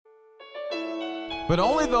But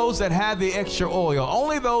only those that had the extra oil,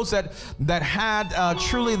 only those that had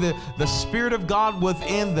truly the Spirit of God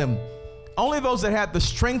within them, only those that had the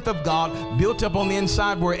strength of God built up on the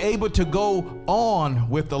inside were able to go on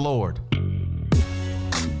with the Lord.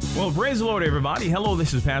 Well, praise the Lord, everybody. Hello,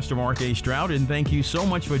 this is Pastor Mark A. Stroud, and thank you so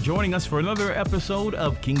much for joining us for another episode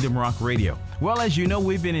of Kingdom Rock Radio. Well, as you know,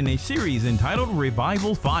 we've been in a series entitled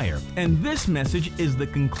Revival Fire, and this message is the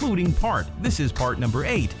concluding part. This is part number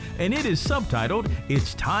 8, and it is subtitled,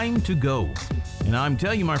 It's Time to Go. And I'm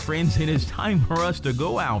telling you, my friends, it is time for us to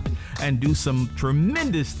go out and do some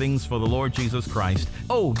tremendous things for the Lord Jesus Christ.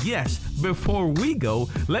 Oh, yes, before we go,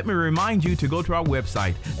 let me remind you to go to our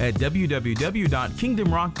website at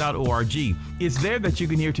www.kingdomrock.org. It's there that you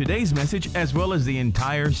can hear today's message as well as the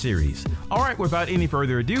entire series. All right, without any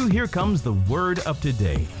further ado, here comes the word of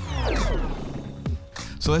today.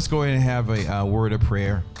 So let's go ahead and have a word of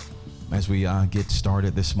prayer as we get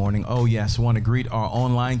started this morning. Oh, yes, I want to greet our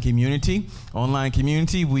online community. Online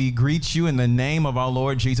community, we greet you in the name of our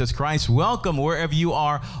Lord Jesus Christ. Welcome wherever you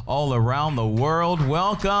are all around the world.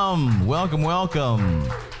 Welcome, welcome, welcome.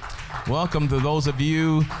 Welcome to those of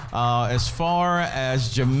you as far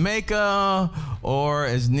as Jamaica or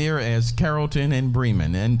as near as Carrollton and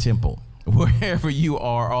Bremen and Temple. Wherever you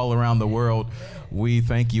are all around the world, we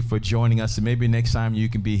thank you for joining us. And maybe next time you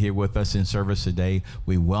can be here with us in service today.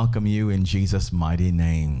 We welcome you in Jesus' mighty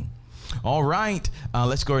name. All right,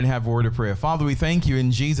 let's go ahead and have a word of prayer. Father, we thank you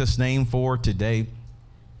in Jesus' name for today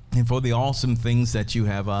and for the awesome things that you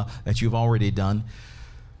have that you've already done.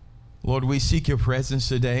 Lord, we seek your presence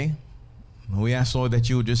today. We ask, Lord, that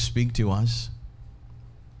you would just speak to us.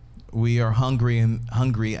 We are hungry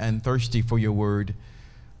and thirsty for your word.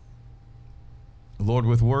 Lord,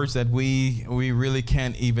 with words that we really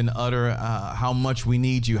can't even utter how much we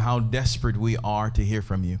need you, how desperate we are to hear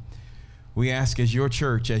from you. We ask as your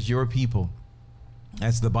church, as your people,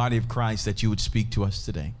 as the body of Christ, that you would speak to us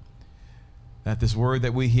today. That this word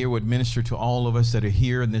that we hear would minister to all of us that are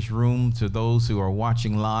here in this room, to those who are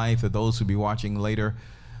watching live, to those who will be watching later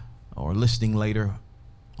or listening later.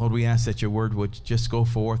 Lord, we ask that your word would just go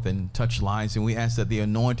forth and touch lives, and we ask that the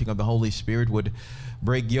anointing of the Holy Spirit would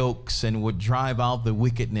break yokes and would drive out the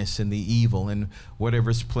wickedness and the evil and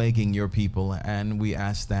whatever's plaguing your people, and we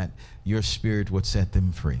ask that your Spirit would set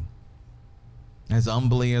them free. As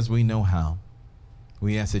humbly as we know how,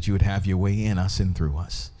 we ask that you would have your way in us and through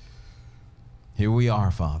us. Here we are,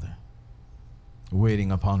 Father,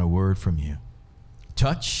 waiting upon a word from you.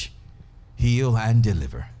 Touch, heal, and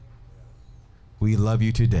deliver. We love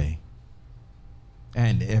you today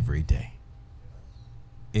and every day.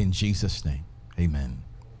 In Jesus' name, amen.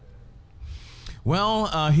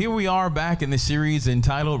 Well, here we are back in the series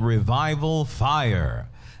entitled Revival Fire.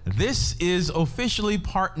 This is officially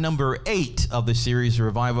part number 8 of the series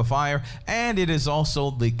Revival Fire, and it is also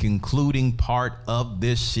the concluding part of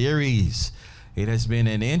this series. It has been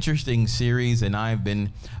an interesting series, and I've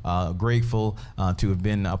been grateful to have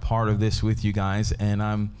been a part of this with you guys,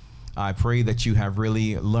 and I pray that you have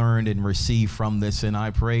really learned and received from this, and I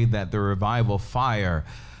pray that the revival fire,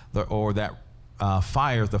 the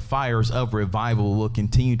fires of revival will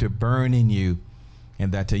continue to burn in you,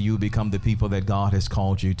 and that you become the people that God has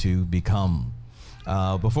called you to become.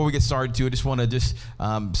 Before we get started, I just want to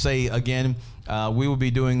say again, we will be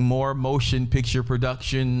doing more motion picture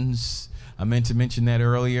productions. I meant to mention that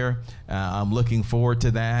earlier. I'm looking forward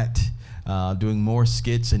to that, doing more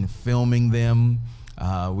skits and filming them.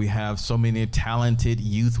 We have so many talented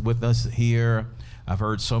youth with us here. I've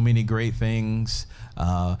heard so many great things,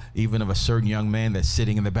 even of a certain young man that's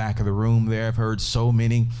sitting in the back of the room there. I've heard so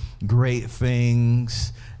many great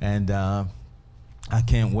things, and I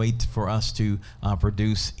can't wait for us to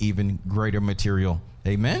produce even greater material.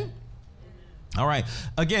 Amen? All right.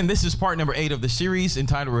 Again, this is part number 8 of the series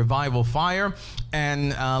entitled Revival Fire.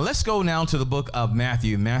 And let's go now to the book of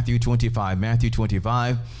Matthew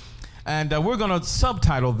 25. And we're going to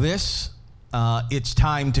subtitle this, It's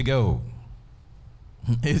Time to Go.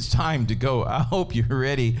 It's time to go. I hope you're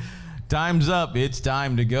ready. Time's up. It's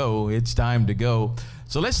time to go. It's time to go.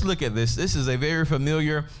 So let's look at this. This is a very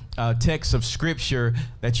familiar text of Scripture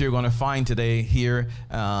that you're going to find today here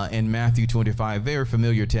in Matthew 25. Very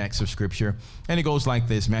familiar text of Scripture. And it goes like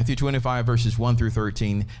this, Matthew 25, verses 1 through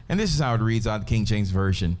 13. And this is how it reads out of the King James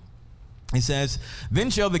Version. It says, Then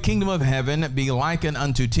shall the kingdom of heaven be likened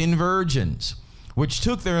unto 10 virgins, which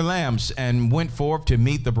took their lamps and went forth to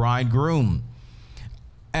meet the bridegroom.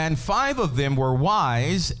 And 5 of them were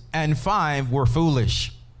wise, and 5 were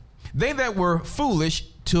foolish. They that were foolish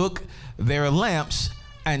took their lamps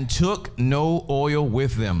and took no oil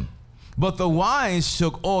with them. But the wise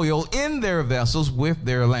took oil in their vessels with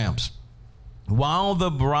their lamps. while the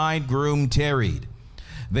bridegroom tarried,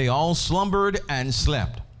 they all slumbered and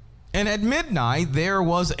slept. And at midnight there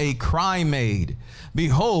was a cry made,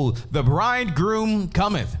 Behold, the bridegroom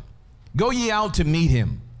cometh. Go ye out to meet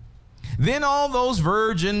him. Then all those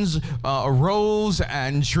virgins arose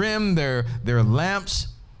and trimmed their lamps.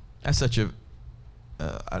 That's such a,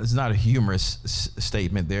 it's not a humorous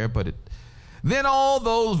statement there, but then all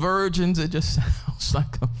those virgins, it just sounds like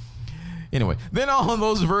anyway. Then all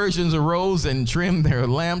those virgins arose and trimmed their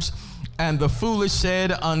lamps. And the foolish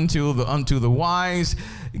said unto the wise,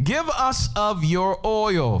 Give us of your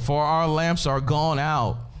oil, for our lamps are gone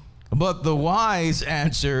out. But the wise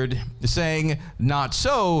answered, saying, Not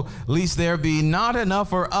so, lest there be not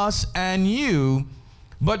enough for us and you.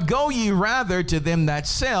 But go ye rather to them that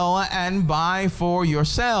sell, and buy for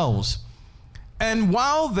yourselves. And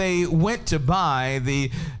while they went to buy,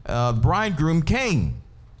 the bridegroom came.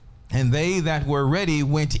 And they that were ready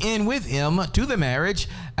went in with him to the marriage,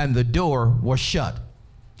 and the door was shut.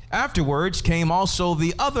 Afterwards came also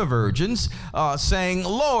the other virgins, saying,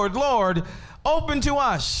 Lord, Lord, open to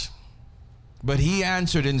us. But he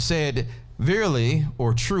answered and said, Verily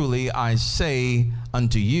or truly I say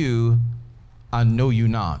unto you, I know you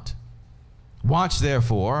not. Watch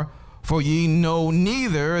therefore, for ye know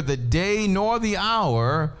neither the day nor the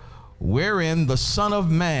hour wherein the Son of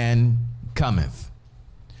Man cometh.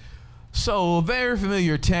 So, very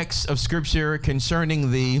familiar text of Scripture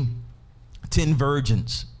concerning the 10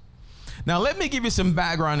 virgins. Now, let me give you some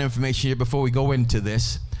background information here before we go into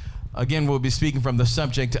this. Again, we'll be speaking from the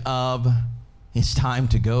subject of It's Time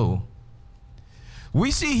to Go.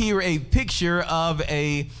 We see here a picture of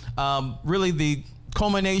a, really the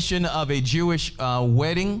culmination of a Jewish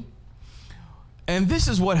wedding. And this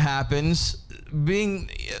is what happens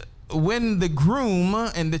when the groom,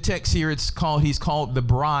 in the text here, he's called the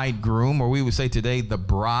bridegroom, or we would say today the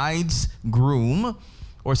bride's groom,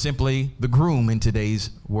 or simply the groom in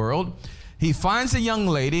today's world. He finds a young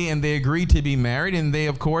lady and they agree to be married, and they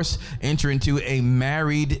of course enter into a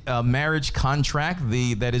marriage contract.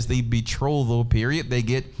 That is the betrothal period. They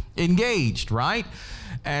get engaged, right?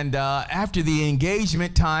 And after the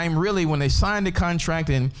engagement time, really when they sign the contract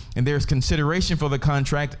and there's consideration for the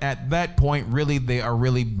contract, at that point really they are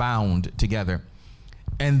really bound together.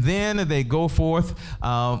 And then they go forth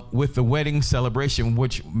with the wedding celebration,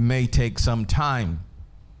 which may take some time.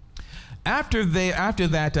 After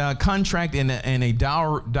that contract and a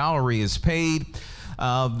dowry is paid,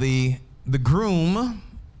 the groom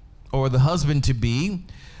or the husband to be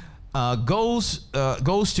goes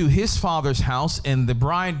to his father's house, and the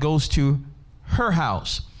bride goes to her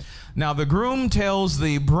house. Now the groom tells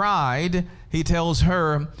the bride, he tells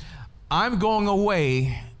her, I'm going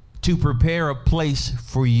away to prepare a place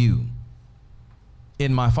for you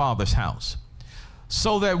in my father's house,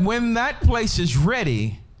 so that when that place is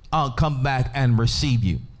ready, I'll come back and receive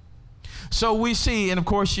you. So we see, and of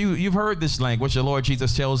course you've heard this language, the Lord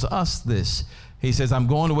Jesus tells us this. He says, I'm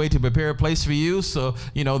going away to prepare a place for you, so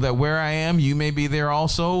you know that where I am, you may be there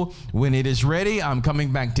also. When it is ready, I'm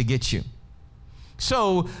coming back to get you.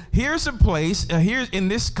 So here's a place, here in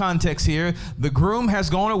this context here, the groom has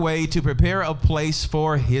gone away to prepare a place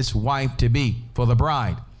for his wife to be, for the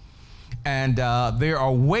bride. And they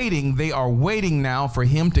are waiting now for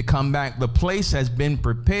him to come back. The place has been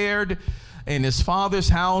prepared in his father's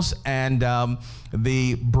house, and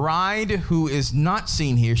the bride, who is not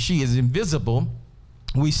seen here, she is invisible.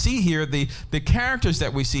 We see here the characters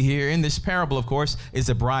that we see here in this parable, of course, is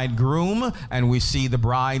the bridegroom, and we see the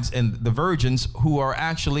brides and the virgins who are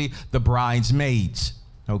actually the bridesmaids.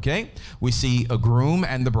 Okay, we see a groom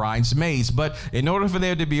and the bridesmaids, but in order for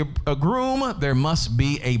there to be a groom, there must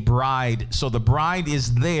be a bride. So the bride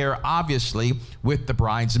is there, obviously, with the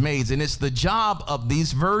bridesmaids, and it's the job of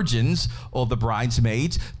these virgins or the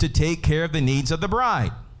bridesmaids to take care of the needs of the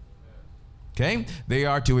bride. Okay, they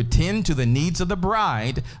are to attend to the needs of the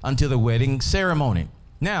bride until the wedding ceremony.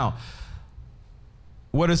 Now,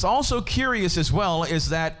 what is also curious as well is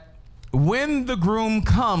that when the groom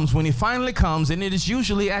comes, when he finally comes, and it is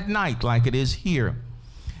usually at night like it is here,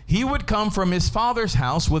 he would come from his father's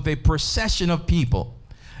house with a procession of people.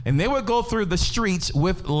 And they would go through the streets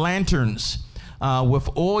with lanterns, with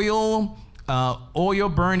oil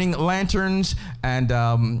burning lanterns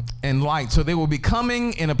and lights. So they will be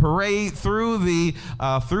coming in a parade through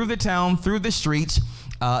the town, through the streets.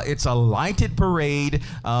 It's a lighted parade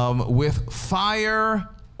with fire,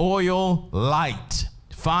 oil, light.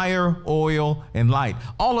 Fire, oil, and light.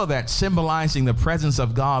 All of that symbolizing the presence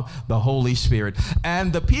of God, the Holy Spirit.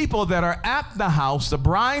 And the people that are at the house, the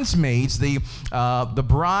bridesmaids, the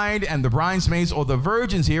bride and the bridesmaids, or the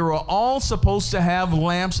virgins here, are all supposed to have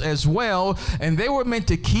lamps as well. And they were meant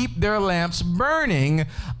to keep their lamps burning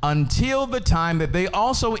until the time that they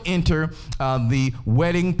also enter the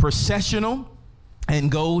wedding processional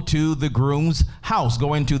and go to the groom's house,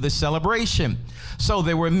 go into the celebration. So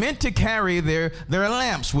they were meant to carry their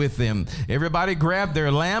lamps with them. Everybody grabbed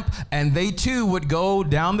their lamp, and they too would go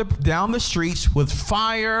down the streets with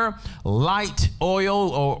fire, light,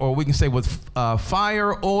 oil, or we can say with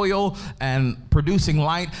fire, oil, and producing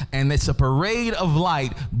light. And it's a parade of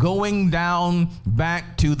light going down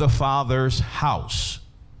back to the Father's house.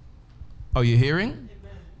 Are you hearing?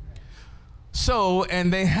 So,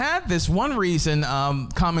 and they had this one reason,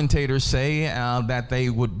 commentators say that they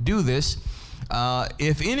would do this.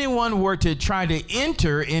 If anyone were to try to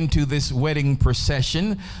enter into this wedding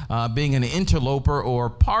procession, being an interloper or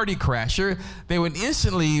party crasher, they would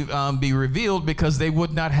instantly be revealed, because they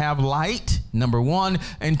would not have light, number one,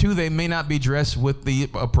 and two, they may not be dressed with the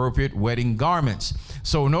appropriate wedding garments.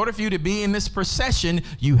 So in order for you to be in this procession,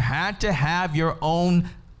 you had to have your own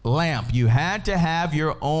lamp. You had to have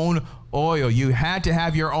your own oil. You had to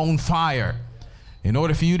have your own fire in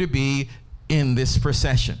order for you to be in this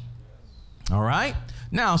procession. All right?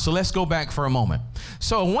 Now, so let's go back for a moment.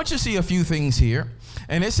 So I want you to see a few things here.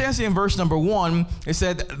 And it says in verse number 1, it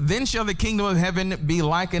said, "Then shall the kingdom of heaven be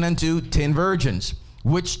likened unto 10 virgins,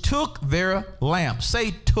 which took their lamps."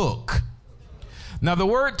 Say took. Now the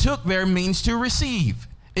word took there means to receive.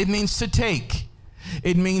 It means to take.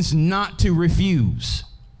 It means not to refuse.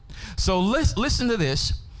 So listen to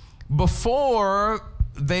this. Before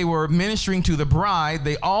they were ministering to the bride,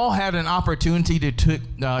 they all had an opportunity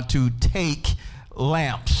to take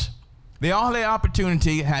lamps. They all had the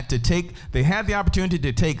opportunity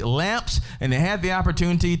to take lamps, and they had the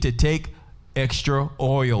opportunity to take extra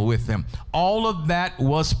oil with them. All of that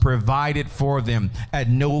was provided for them at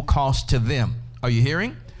no cost to them. Are you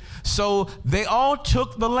hearing? So they all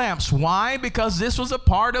took the lamps. Why? Because this was a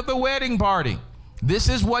part of the wedding party. This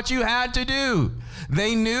is what you had to do.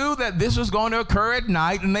 They knew that this was going to occur at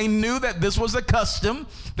night, and they knew that this was a custom,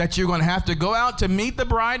 that you're going to have to go out to meet the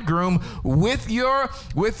bridegroom with your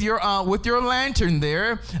lantern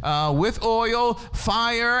there, with oil,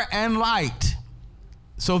 fire, and light.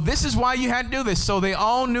 So this is why you had to do this. So they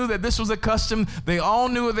all knew that this was a custom. They all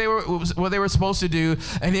knew what they were supposed to do,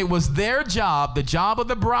 and it was their job, the job of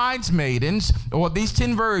the bridesmaidens, or these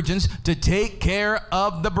 10 virgins, to take care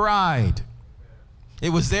of the bride. It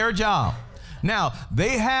was their job. Now,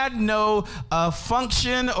 they had no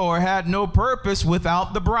function or had no purpose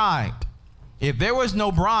without the bride. If there was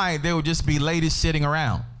no bride, there would just be ladies sitting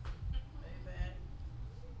around. Amen.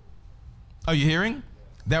 Are you hearing?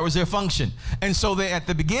 That was their function. And so they, at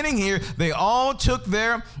the beginning here, they all took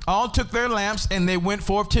their lamps, and they went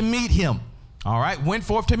forth to meet him. All right, went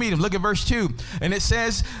forth to meet him. Look at verse 2. And it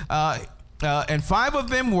says, and 5 of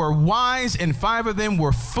them were wise, and 5 of them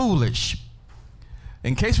were foolish.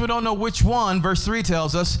 In case we don't know which one, verse 3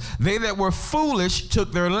 tells us, they that were foolish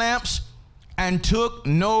took their lamps and took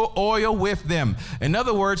no oil with them. In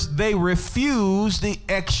other words, they refused the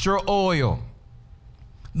extra oil.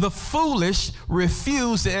 The foolish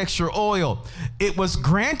refused the extra oil. It was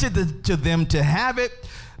granted to them to have it.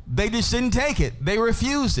 They just didn't take it. They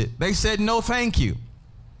refused it. They said, no, thank you.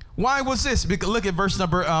 Why was this? Because look at verse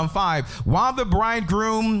number 5. While the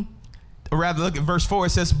bridegroom, or rather look at verse 4,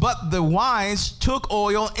 it says, but the wise took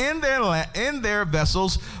oil in their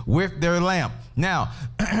vessels with their lamp. Now,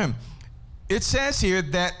 it says here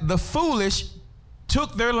that the foolish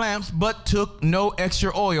took their lamps but took no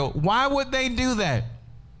extra oil. Why would they do that?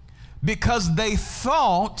 Because they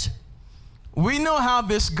thought, we know how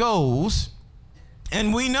this goes,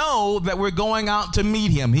 and we know that we're going out to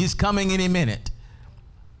meet him. He's coming any minute.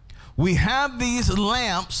 We have these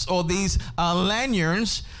lamps, or these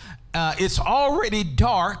lanterns. It's already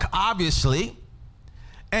dark, obviously,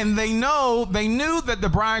 and they knew that the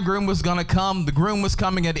bridegroom was going to come. The groom was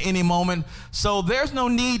coming at any moment, so there's no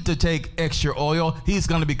need to take extra oil. He's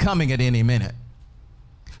going to be coming at any minute.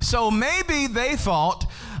 So maybe they thought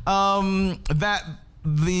that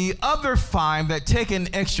the other 5 that taken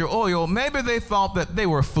extra oil, maybe they thought that they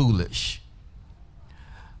were foolish.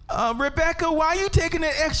 Rebecca, why are you taking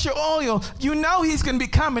that extra oil? You know he's going to be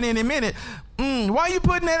coming any minute. Why are you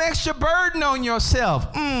putting that extra burden on yourself?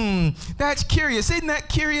 That's curious. Isn't that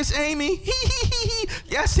curious, Amy?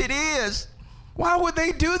 Yes, it is. Why would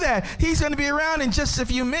they do that? He's going to be around in just a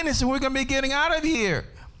few minutes, and we're going to be getting out of here.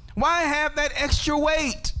 Why have that extra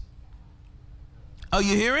weight? Are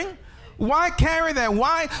you hearing? Why carry that?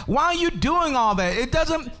 Why are you doing all that? It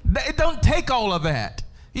don't take all of that.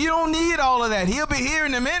 You don't need all of that. He'll be here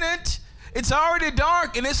in a minute. It's already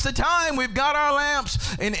dark and it's the time. We've got our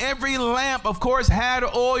lamps, and every lamp, of course, had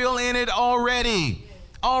oil in it already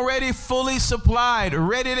fully supplied,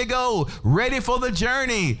 ready to go, ready for the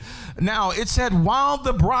journey. Now, it said, while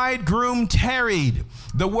the bridegroom tarried.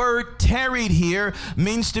 The word tarried here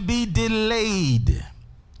means to be delayed.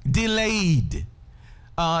 Delayed.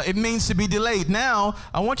 It means to be delayed. Now,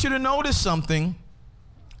 I want you to notice something.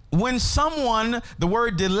 When someone, the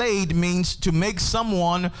word delayed means to make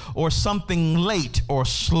someone or something late or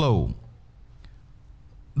slow.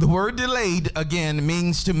 The word delayed, again,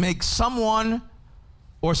 means to make someone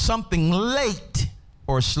or something late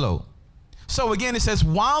or slow. So again, it says,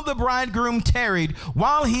 while the bridegroom tarried,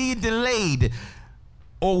 while he delayed,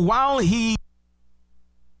 or while he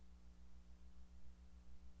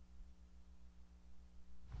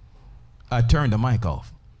I turned the mic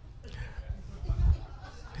off.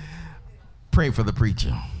 Pray for the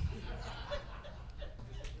preacher.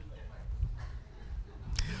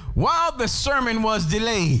 While the sermon was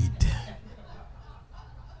delayed,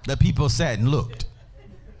 the people sat and looked.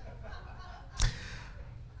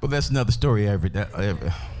 But that's another story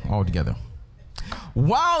altogether.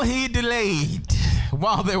 While he delayed,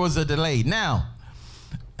 while there was a delay. Now,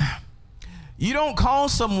 you don't call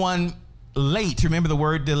someone late. Remember, the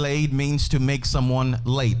word delayed means to make someone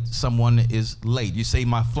late. Someone is late. You say,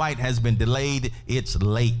 my flight has been delayed. It's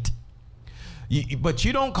late. But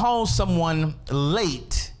you don't call someone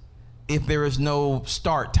late if there is no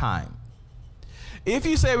start time. If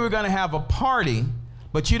you say we're going to have a party,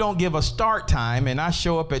 but you don't give a start time, and I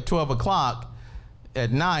show up at 12 o'clock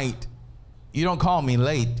at night, you don't call me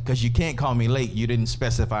late, because you can't call me late. You didn't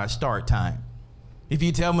specify a start time. If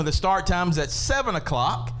you tell me the start time's at 7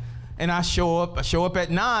 o'clock, and I show up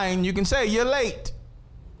at 9, you can say you're late.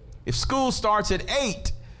 If school starts at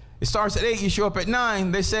 8, it starts at 8, you show up at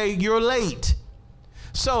 9, they say you're late.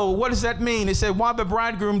 So what does that mean? It said, while the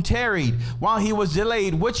bridegroom tarried, while he was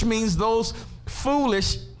delayed, which means those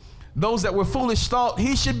that were foolish thought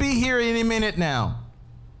he should be here any minute now.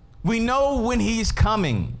 We know when he's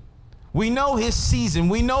coming. We know his season.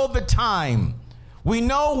 We know the time. We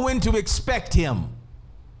know when to expect him.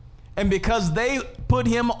 And because they put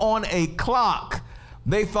him on a clock,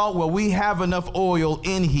 they thought, well, we have enough oil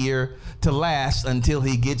in here to last until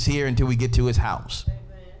he gets here, until we get to his house.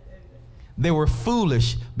 They were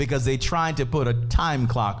foolish because they tried to put a time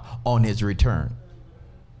clock on his return.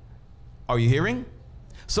 Are you hearing?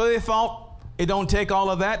 So they thought, it don't take all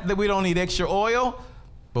of that we don't need extra oil.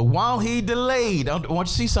 But while he delayed, I want you to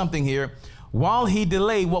see something here. While he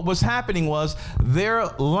delayed, what was happening was their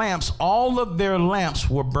lamps, all of their lamps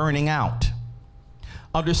were burning out.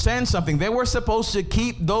 Understand something. They were supposed to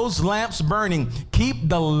keep those lamps burning, keep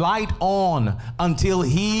the light on until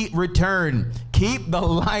he returned. Keep the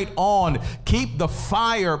light on, keep the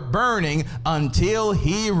fire burning until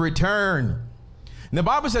he returned. And the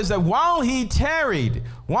Bible says that while he tarried,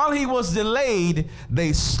 while he was delayed,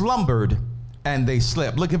 they slumbered and they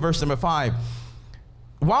slept. Look at verse number 5.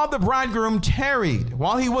 While the bridegroom tarried,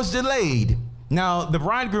 while he was delayed. Now, the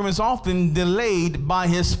bridegroom is often delayed by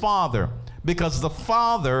his father, because the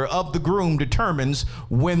father of the groom determines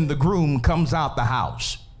when the groom comes out the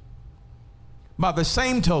house. By the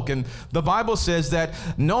same token, the Bible says that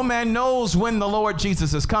no man knows when the Lord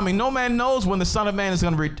Jesus is coming. No man knows when the Son of Man is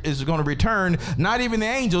going to return, not even the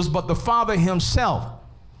angels, but the Father himself.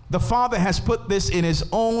 The Father has put this in his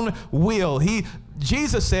own will.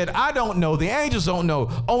 Jesus said, I don't know, the angels don't know.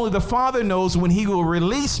 Only the Father knows when he will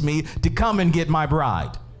release me to come and get my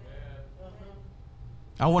bride.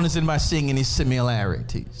 I want to see if I seeing any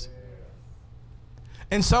similarities.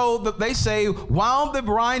 And so they say, while the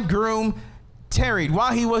bridegroom tarried,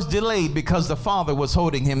 while he was delayed, because the Father was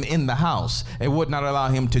holding him in the house and would not allow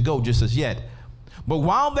him to go just as yet. But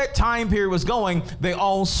while that time period was going, they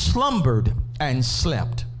all slumbered and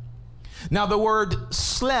slept. Now the word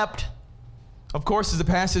slept, of course, is the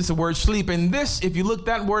passage, the word sleep. And this, if you look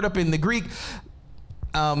that word up in the Greek,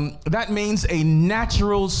 that means a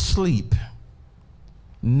natural sleep.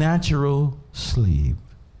 Natural sleep.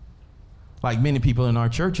 Like many people in our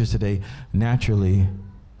churches today, naturally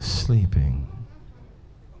sleeping.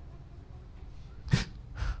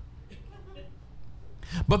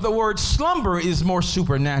 But the word slumber is more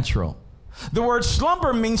supernatural. The word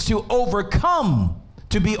slumber means to overcome,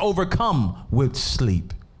 to be overcome with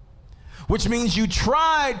sleep, which means you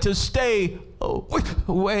tried to stay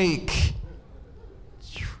awake.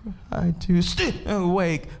 Tried to stay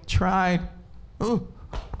awake. Tried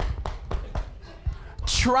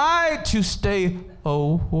try to stay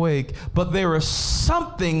awake, but there is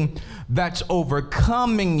something that's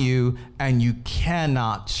overcoming you and you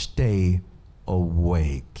cannot stay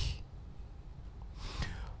awake.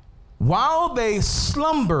 While they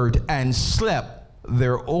slumbered and slept,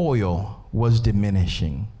 their oil was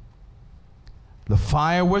diminishing. The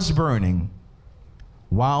fire was burning.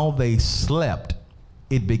 While they slept,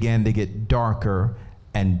 it began to get darker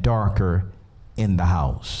and darker in the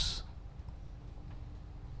house.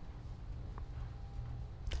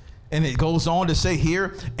 And it goes on to say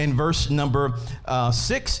here in verse number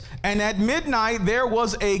 6, and at midnight there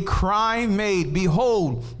was a cry made,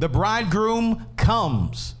 behold, the bridegroom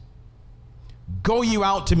comes. Go you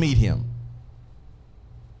out to meet him.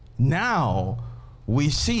 Now we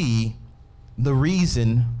see the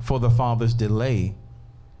reason for the father's delay.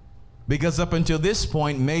 Because up until this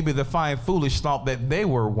point, maybe the 5 foolish thought that they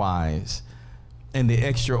were wise, and the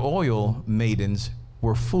extra oil maidens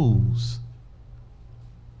were fools.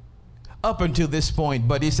 Up until this point,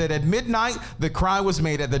 but he said at midnight the cry was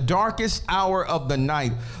made, at the darkest hour of the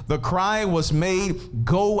night, the cry was made,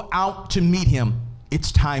 go out to meet him.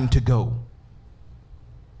 It's time to go.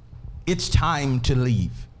 It's time to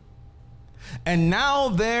leave. And now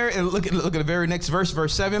there, look at the very next verse,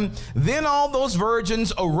 verse 7. Then all those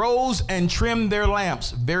virgins arose and trimmed their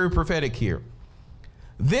lamps. Very prophetic here.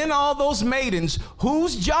 Then all those maidens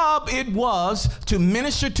whose job it was to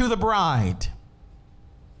minister to the bride.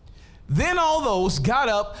 Then all those got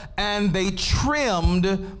up and they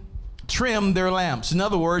trimmed their lamps. In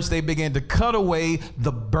other words, they began to cut away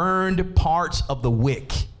the burned parts of the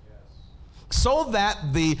wick so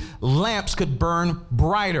that the lamps could burn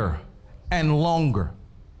brighter and longer.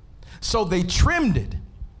 So they trimmed it.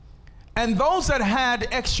 And those that had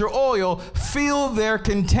extra oil filled their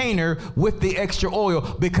container with the extra oil,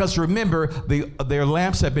 because remember, their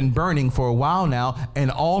lamps have been burning for a while now,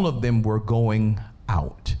 and all of them were going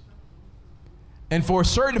out. And for a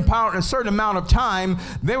certain amount of time,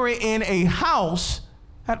 they were in a house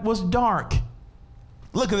that was dark.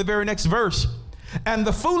 Look at the very next verse. And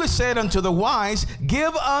the foolish said unto the wise,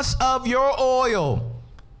 give us of your oil.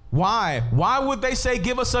 Why? Why would they say,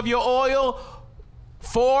 give us of your oil?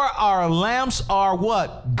 For our lamps are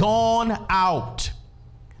what? Gone out.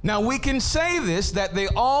 Now we can say this, that they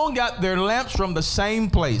all got their lamps from the same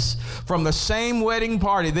place, from the same wedding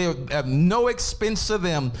party. They have no expense to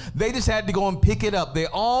them. They just had to go and pick it up. They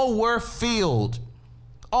all were filled.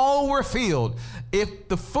 All were filled. If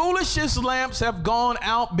the foolishest lamps have gone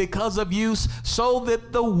out because of use, so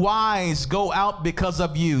that the wise go out because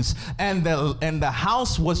of use. And the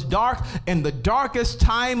house was dark. In the darkest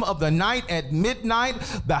time of the night, at midnight,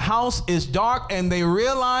 the house is dark, and they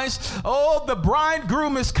realize, oh, the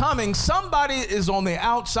bridegroom is coming. Somebody is on the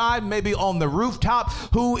outside, maybe on the rooftop,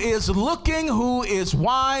 who is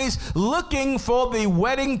wise, looking for the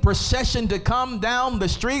wedding procession to come down the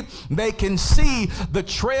street. They can see the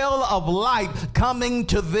trail of light coming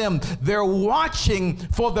to them. They're watching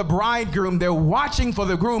for the bridegroom. They're watching for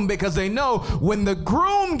the groom, because they know when the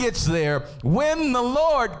groom gets there, when the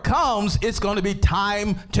Lord comes, it's going to be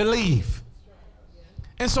time to leave.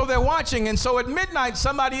 And so they're watching. And so at midnight,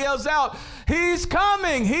 somebody yells out, he's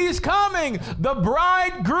coming, he's coming. The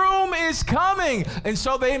bridegroom is coming. And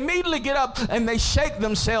so they immediately get up and they shake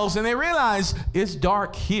themselves, and they realize it's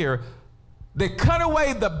dark here. They cut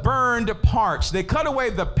away the burned parts. They cut away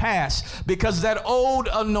the past, because that old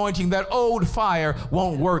anointing, that old fire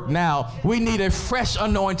won't work now. We need a fresh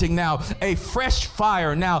anointing now, a fresh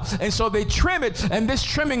fire now. And so they trim it, and this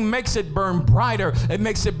trimming makes it burn brighter. It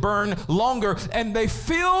makes it burn longer. And they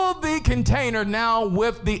fill the container now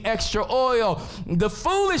with the extra oil. The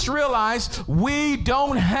foolish realize we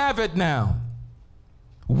don't have it now.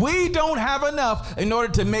 We don't have enough in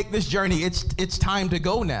order to make this journey. It's time to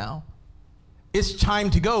go now. It's time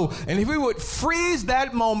to go. And if we would freeze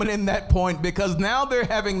that moment in that point, because now they're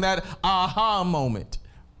having that aha moment,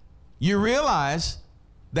 you realize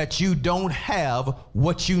that you don't have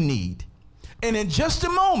what you need. And in just a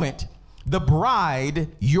moment, the bride,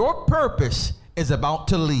 your purpose, is about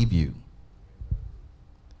to leave you.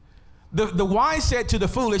 The wise said to the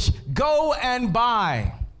foolish, go and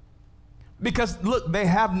buy. Because, look, they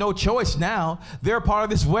have no choice now. They're part of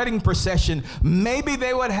this wedding procession. Maybe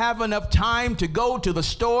they would have enough time to go to the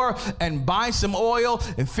store and buy some oil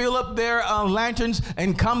and fill up their lanterns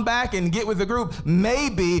and come back and get with the group.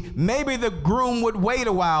 Maybe the groom would wait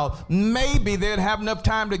a while. Maybe they'd have enough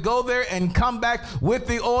time to go there and come back with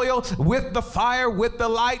the oil, with the fire, with the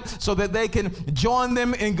light, so that they can join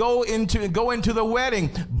them and go into the wedding.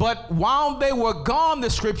 But while they were gone, the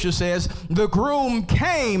scripture says, the groom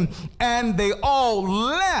came, and they all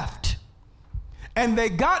left. And they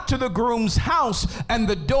got to the groom's house and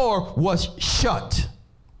the door was shut.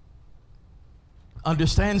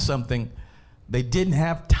 Understand something. They didn't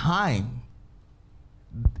have time.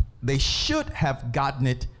 They should have gotten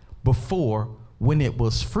it before when it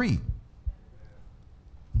was free.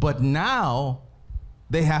 But now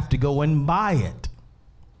they have to go and buy it.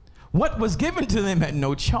 What was given to them at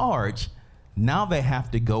no charge, now they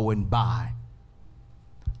have to go and buy.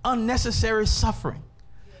 Unnecessary suffering,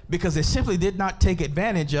 because they simply did not take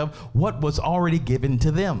advantage of what was already given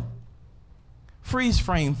to them. Freeze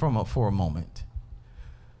frame for a moment.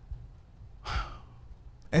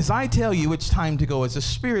 As I tell you it's time to go, as the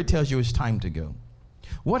Spirit tells you it's time to go,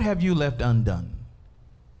 what have you left undone?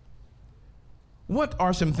 What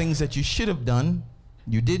are some things that you should have done,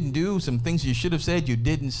 you didn't do, some things you should have said, you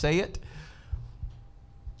didn't say it?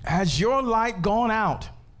 Has your light gone out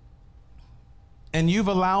and you've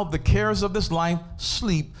allowed the cares of this life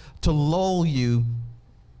sleep to lull you,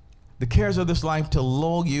 the cares of this life to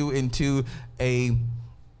lull you into a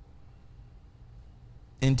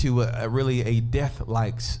really a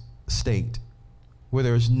death-like state where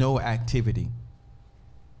there's no activity?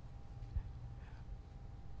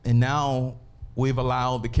 And now we've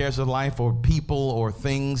allowed the cares of life or people or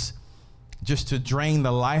things just to drain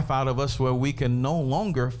the life out of us where we can no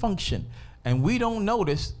longer function. And we don't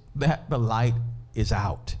notice that the light is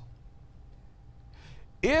out.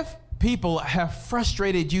 If people have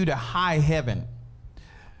frustrated you to high heaven,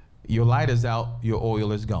 your light is out, your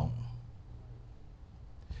oil is gone.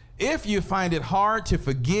 If you find it hard to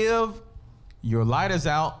forgive, your light is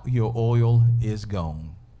out, your oil is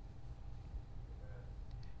gone.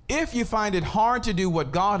 If you find it hard to do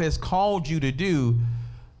what God has called you to do,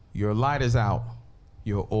 your light is out,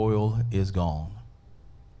 your oil is gone.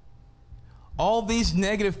 All these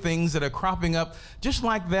negative things that are cropping up, just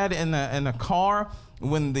like that in a car,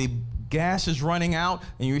 when the gas is running out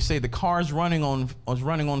and you say the car is running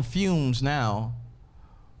on fumes now,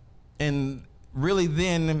 and really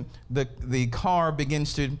then the car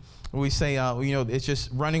begins to, we say, it's just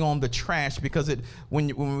running on the trash, because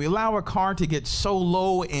when we allow a car to get so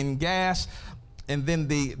low in gas, and then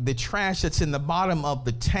the trash that's in the bottom of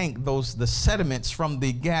the tank, the sediments from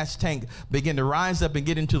the gas tank begin to rise up and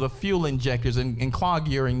get into the fuel injectors and clog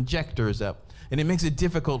your injectors up. And it makes it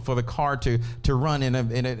difficult for the car to run, and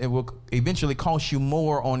it will eventually cost you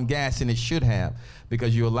more on gas than it should have,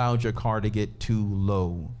 because you allowed your car to get too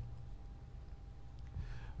low.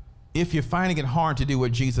 If you're finding it hard to do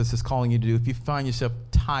what Jesus is calling you to do, if you find yourself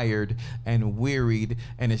tired and wearied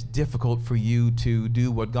and it's difficult for you to do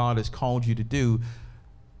what God has called you to do,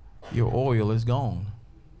 your oil is gone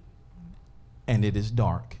and it is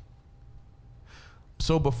dark.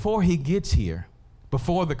 So before he gets here,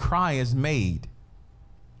 before the cry is made,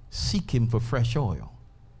 seek him for fresh oil.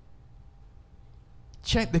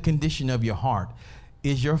 Check the condition of your heart.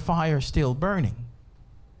 Is your fire still burning?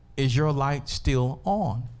 Is your light still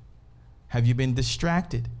on? Have you been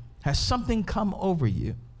distracted? Has something come over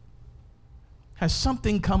you? Has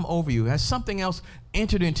something come over you? Has something else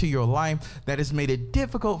entered into your life that has made it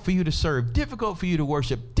difficult for you to serve, difficult for you to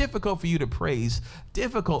worship, difficult for you to praise,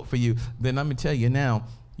 difficult for you? Then let me tell you now,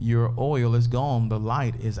 your oil is gone, the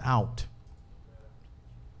light is out.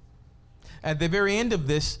 At the very end of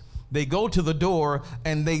this, they go to the door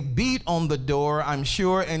and they beat on the door, I'm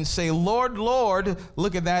sure, and say, Lord, Lord.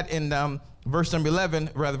 Look at that in verse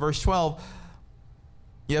 12.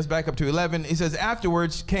 Yes, back up to 11. He says,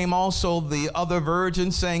 afterwards came also the other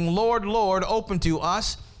virgins, saying, Lord, Lord, open to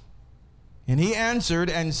us. And he answered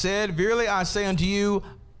and said, verily I say unto you,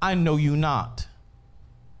 I know you not.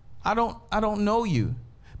 I don't know you.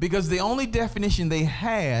 Because the only definition they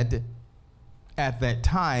had at that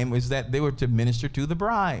time was that they were to minister to the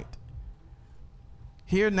bride.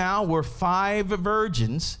 Here now were 5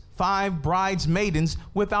 virgins, 5 bridesmaidens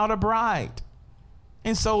without a bride.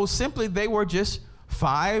 And so simply they were just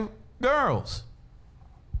 5 girls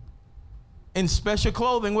in special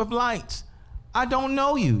clothing with lights. I don't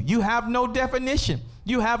know you. You have no definition.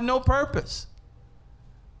 You have no purpose.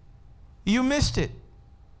 You missed it.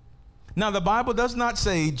 Now, the Bible does not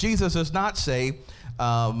say, Jesus does not say,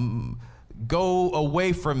 go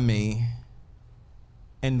away from me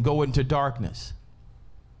and go into darkness.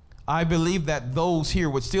 I believe that those here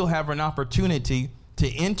would still have an opportunity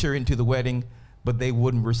to enter into the wedding, but they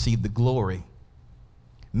wouldn't receive the glory.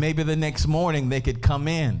 Maybe the next morning they could come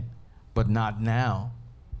in, but not now,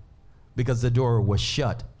 because the door was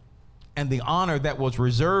shut. And the honor that was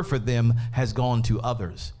reserved for them has gone to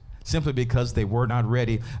others, simply because they were not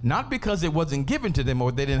ready. Not because it wasn't given to them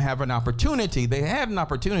or they didn't have an opportunity. They had an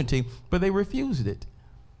opportunity, but they refused it.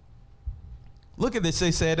 Look at this.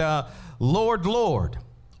 They said, Lord, Lord,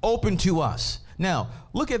 open to us. Now,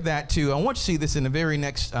 look at that too. I want you to see this in the very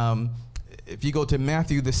next, if you go to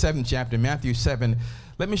Matthew, the 7th chapter, Matthew 7,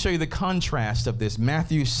 let me show you the contrast of this.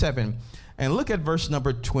 Matthew 7, and look at verse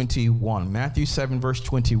number 21. Matthew 7, verse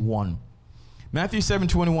 21. Matthew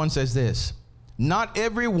 7:21 says this, not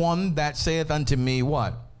everyone that saith unto me,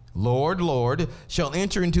 what? Lord, Lord, shall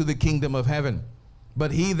enter into the kingdom of heaven,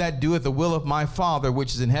 but he that doeth the will of my Father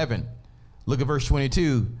which is in heaven. Look at verse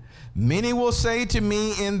 22. Many will say to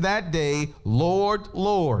me in that day, Lord,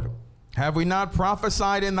 Lord, have we not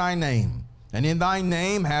prophesied in thy name? And in thy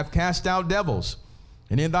name have cast out devils,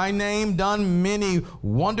 and in thy name done many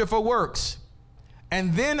wonderful works.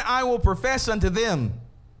 And then I will profess unto them,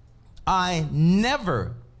 I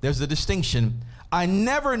never, there's a distinction, I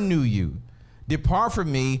never knew you. Depart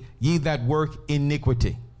from me, ye that work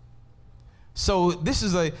iniquity. So this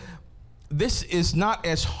is not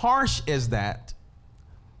as harsh as that.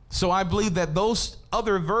 So I believe that those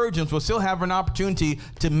other virgins will still have an opportunity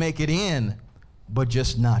to make it in, but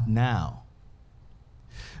just not now.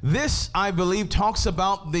 This, I believe, talks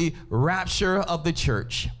about the rapture of the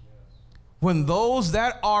church, when those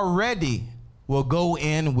that are ready will go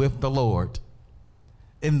in with the Lord.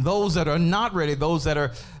 And those that are not ready, those that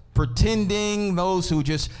are pretending, those who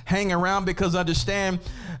just hang around, because understand,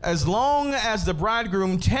 as long as the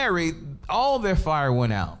bridegroom tarried, all their fire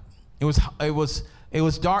went out. It was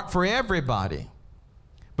dark for everybody.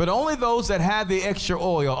 But only those that had the extra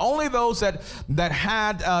oil, only those that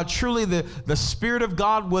had truly the Spirit of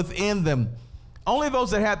God within them, only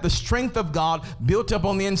those that had the strength of God built up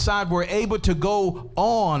on the inside were able to go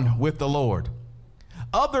on with the Lord.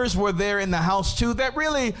 Others were there in the house too that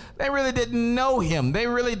really didn't know him. They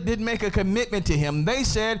really didn't make a commitment to him. They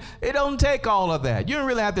said, it don't take all of that. You don't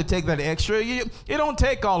really have to take that extra. It don't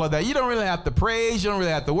take all of that. You don't really have to praise. You don't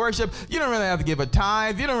really have to worship. You don't really have to give a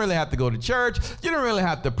tithe. You don't really have to go to church. You don't really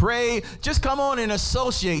have to pray. Just come on and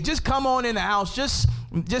associate. Just come on in the house. Just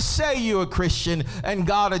say you're a Christian and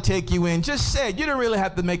God will take you in. Just say it. You don't really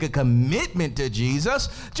have to make a commitment to Jesus.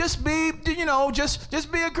 Just be,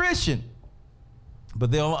 just be a Christian. But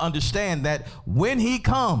they'll understand that when he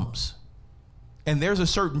comes and there's a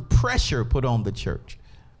certain pressure put on the church,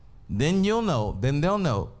 then they'll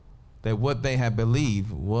know that what they had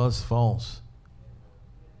believed was false.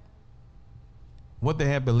 What they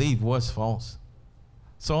had believed was false.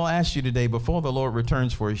 So I'll ask you today, before the Lord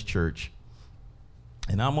returns for his church,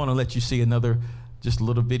 and I'm going to let you see just a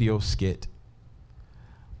little video skit.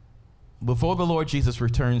 Before the Lord Jesus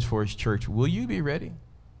returns for his church, will you be ready?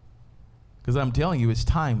 Because I'm telling you, it's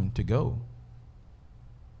time to go.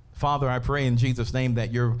 Father, I pray in Jesus' name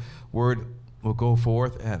that your word will go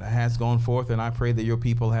forth and has gone forth, and I pray that your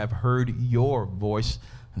people have heard your voice,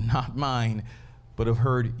 not mine, but have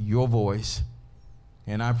heard your voice.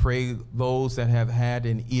 And I pray those that have had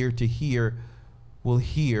an ear to hear will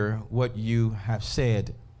hear what you have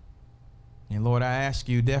said. And Lord, I ask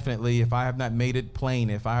you definitely, if I have not made it plain,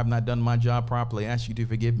 if I have not done my job properly, I ask you to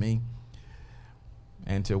forgive me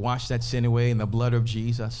and to wash that sin away in the blood of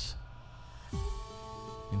Jesus.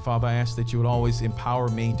 And Father, I ask that you would always empower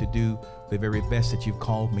me to do the very best that you've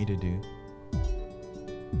called me to do.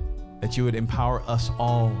 That you would empower us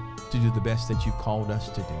all to do the best that you've called us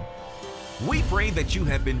to do. We pray that you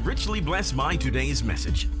have been richly blessed by today's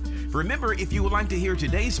message. Remember, if you would like to hear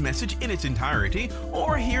today's message in its entirety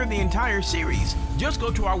or hear the entire series, just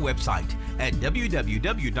go to our website at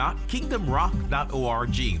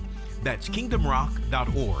www.kingdomrock.org. That's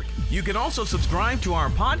kingdomrock.org. You can also subscribe to our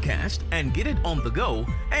podcast and get it on the go.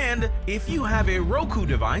 And if you have a Roku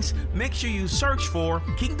device, make sure you search for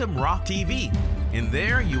Kingdom Rock TV. In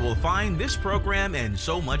there, you will find this program and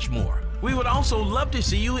so much more. We would also love to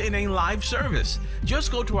see you in a live service.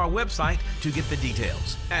 Just go to our website to get the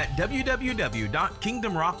details at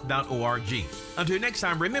www.kingdomrock.org. Until next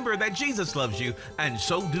time, remember that Jesus loves you, and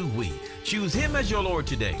so do we. Choose him as your Lord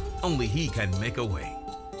today. Only he can make a way.